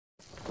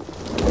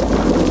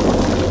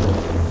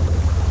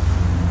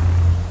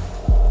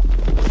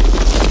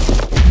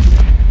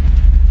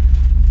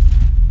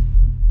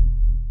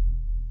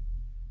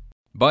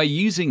By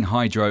using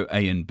Hydro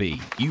A and B,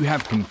 you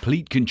have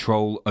complete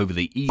control over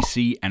the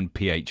EC and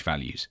pH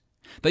values.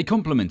 They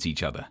complement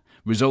each other,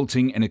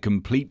 resulting in a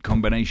complete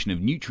combination of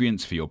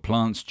nutrients for your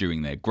plants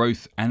during their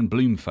growth and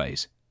bloom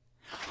phase.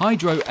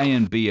 Hydro A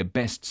and B are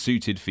best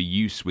suited for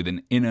use with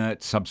an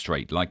inert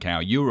substrate like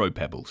our Euro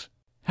Pebbles.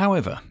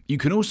 However, you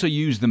can also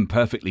use them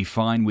perfectly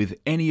fine with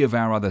any of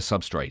our other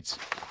substrates.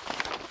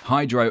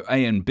 Hydro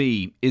A and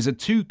B is a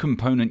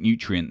two-component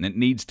nutrient that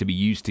needs to be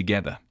used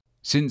together.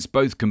 Since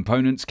both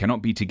components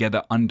cannot be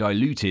together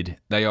undiluted,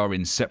 they are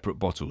in separate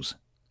bottles.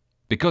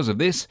 Because of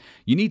this,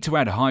 you need to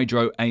add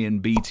Hydro A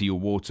and B to your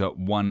water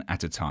one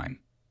at a time.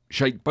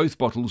 Shake both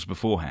bottles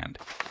beforehand.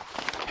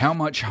 How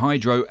much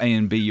Hydro A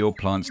and B your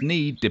plants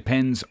need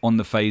depends on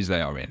the phase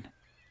they are in.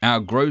 Our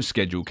grow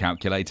schedule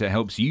calculator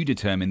helps you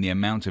determine the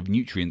amount of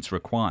nutrients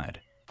required.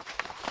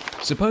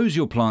 Suppose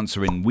your plants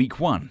are in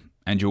week 1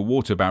 and your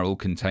water barrel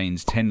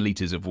contains 10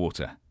 litres of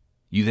water.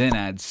 You then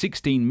add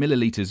 16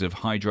 millilitres of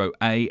Hydro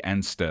A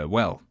and stir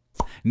well.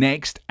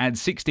 Next, add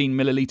 16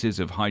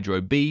 millilitres of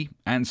Hydro B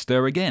and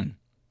stir again.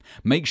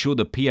 Make sure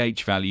the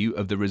pH value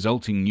of the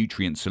resulting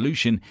nutrient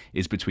solution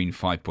is between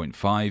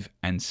 5.5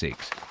 and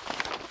 6.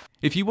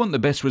 If you want the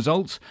best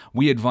results,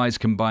 we advise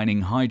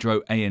combining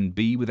Hydro A and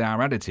B with our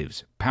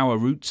additives, Power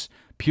Roots,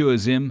 Pure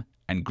Zim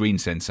and Green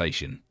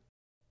Sensation.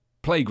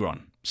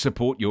 Plagron,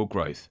 support your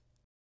growth.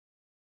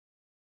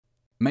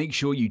 Make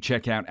sure you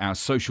check out our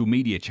social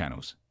media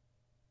channels.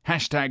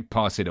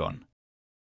 #PassItOn.